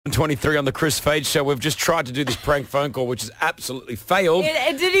23 on the Kris Fade Show. We've just tried to do this prank phone call, which has absolutely failed.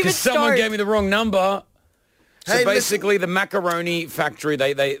 It didn't even start. Someone gave me the wrong number. So Hey, basically, the Macaroni factory,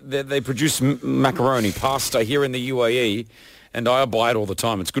 they produce macaroni pasta here in the UAE, and I buy it all the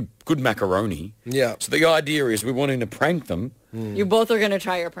time. It's good macaroni. Yeah. So the idea is we want to prank them. You both are going to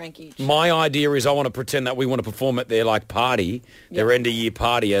try your prank each. My idea is I want to pretend that we want to perform at their party, their end of year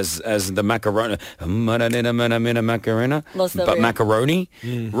party as the macaroni, macarena, but macaroni.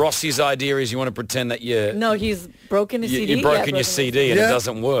 Rossi's idea is you want to pretend that No, he's broken his CD. You've broken your CD and it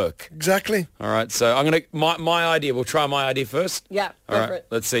doesn't work. Exactly. All right, so I'm gonna my idea. We'll try my idea first. Yeah, All go right, for it.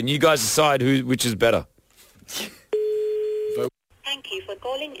 let's see. And you guys decide which is better. Thank you for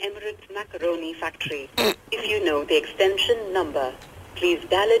calling Emirates Macaroni Factory. If you know the extension number, please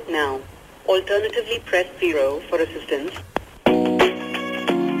dial it now. Alternatively, press 0 for assistance.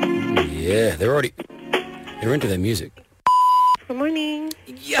 Yeah, they're into their music. Good morning.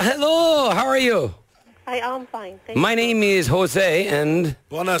 Yeah, hello. How are you? I am fine. Thank My name is Jose, and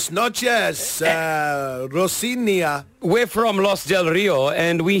Buenas noches, Rosinia. we're from Los Del Rio,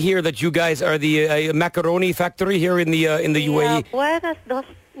 and we hear that you guys are the macaroni factory here in the UAE. Buenas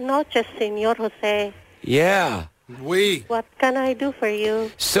noches, Señor Jose. Yeah. What can I do for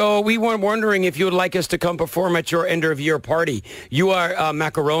you? So we were wondering if you would like us to come perform at your end of year party. You are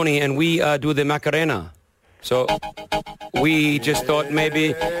macaroni, and we do the macarena. So we just thought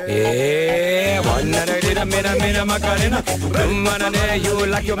maybe, you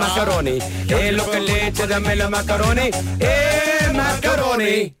like your macaroni.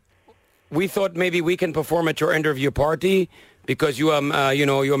 Macaroni. We thought maybe we can perform at your end of year party because you are,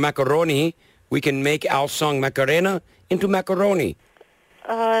 your macaroni. We can make our song Macarena into macaroni.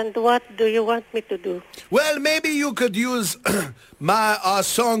 And what do you want me to do? Well, maybe you could use our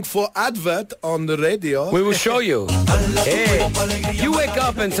song for advert on the radio. We will show you. Hey, you wake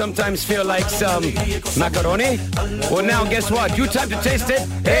up and sometimes feel like some macaroni? Well, now guess what? You time to taste it.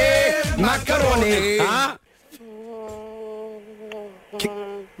 Hey, macaroni. Huh?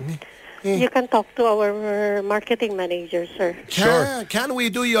 You can talk to our marketing manager, sir. Sure. Can we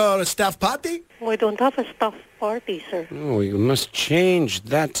do your staff party? We don't have a staff party, sir. Oh, you must change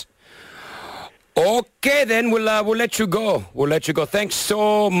that. Okay, then we'll let you go. We'll let you go. Thanks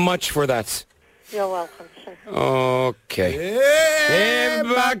so much for that. You're welcome, sir. Okay. Hey,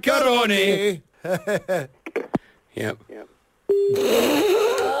 macaroni. Yep.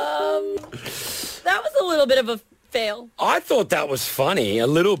 That was a little bit of a fail. I thought that was funny, a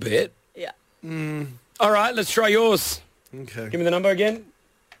little bit. Yeah. All right, let's try yours. Okay. Give me the number again.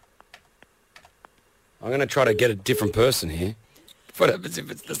 I'm going to try to get a different person here. What happens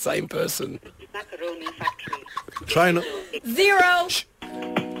if it's the same person? Macaroni Factory. Try not. 0.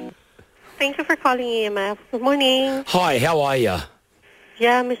 Thank you for calling EMF. Good morning. Hi, how are you?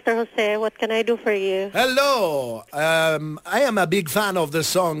 Yeah, Mr. Jose, what can I do for you? Hello. I am a big fan of the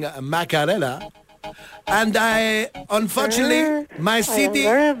song Macarena. And unfortunately, my CD...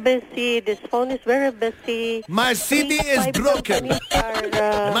 I am very busy. This phone is very busy. My CD is broken.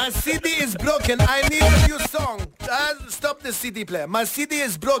 My CD is broken. I need a new song. Stop the CD player. My CD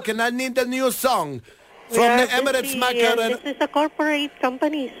is broken. I need a new song. From the Emirates Macarena. This is a corporate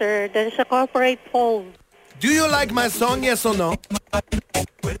company, sir. There is a corporate phone. Do you like my song, yes or no?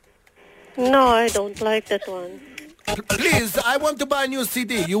 No, I don't like that one. Please, I want to buy a new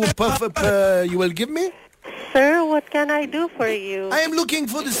CD. You will give me? Sir, what can I do for you? I am looking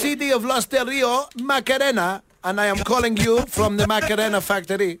for the CD of Los Del Rio, Macarena, and I am calling you from the Macarena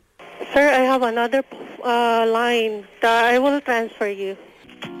factory. Sir, I have another line. I will transfer you.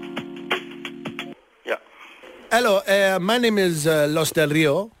 Yeah. Hello, my name is Los Del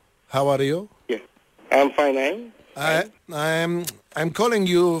Rio. How are you? Yeah. I'm fine. I'm calling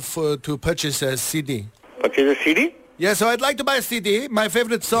you to purchase a CD. Purchase a CD? Yeah, so I'd like to buy a CD. My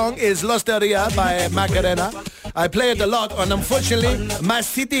favorite song is Los Del Rio by Macarena. I play it a lot, and unfortunately, my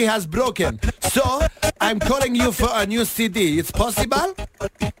CD has broken. So, I'm calling you for a new CD. It's possible?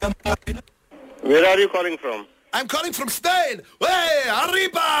 Where are you calling from? I'm calling from Spain. Hey,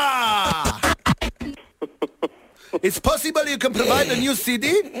 arriba! It's possible you can provide a new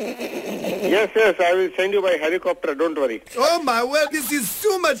CD? Yes, I will send you by helicopter, don't worry. Oh my word, this is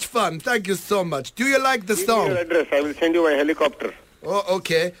so much fun. Thank you so much. Do you like the Give me song? your address, I will send you by helicopter. Oh,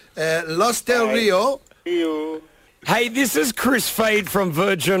 okay. Los Del Rio. See you. Hey, this is Kris Fade from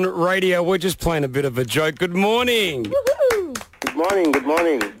Virgin Radio. We're just playing a bit of a joke. Good morning. Woohoo! Good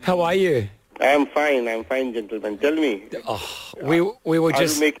morning. How are you? I am fine, gentlemen. Tell me. Oh, we were Are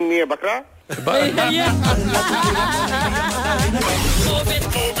just... you making me a bakra? But, Yeah. Move it,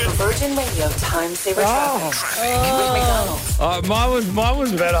 Virgin Radio Time Saver Traffic. With McDonald's. Mine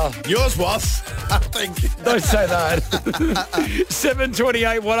was better. Yours was, I think. Don't say that.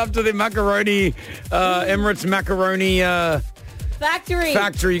 7:28. What up to the macaroni, Emirates macaroni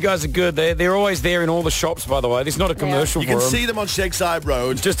factory? You guys are good. They're always there in all the shops, by the way. This is not a commercial You for can them. see them on Shakeside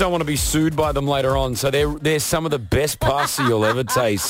Road. Just don't want to be sued by them later on. So they're some of the best pasta you'll ever taste.